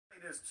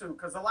this too,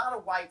 because a lot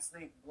of whites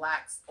think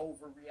blacks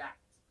overreact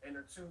and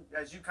are too,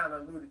 as you kind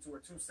of alluded to, are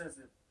too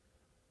sensitive.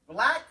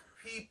 Black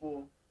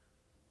people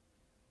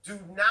do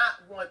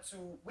not want to,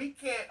 we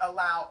can't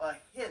allow a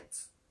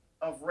hint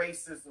of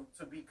racism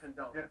to be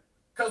condoned.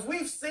 Because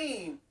we've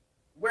seen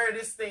where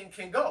this thing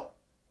can go.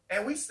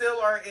 And we still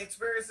are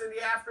experiencing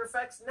the after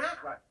effects now.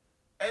 Right.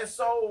 And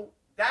so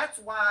that's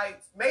why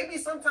maybe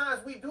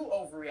sometimes we do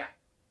overreact.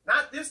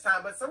 Not this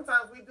time, but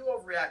sometimes we do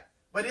overreact.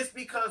 But it's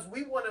because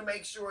we want to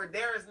make sure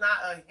there is not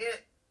a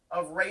hint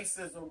of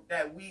racism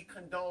that we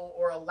condone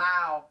or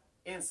allow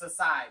in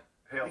society.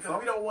 Hell, because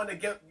we don't want to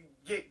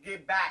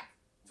get back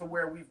to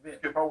where we've been.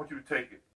 Skip, I want you to take it.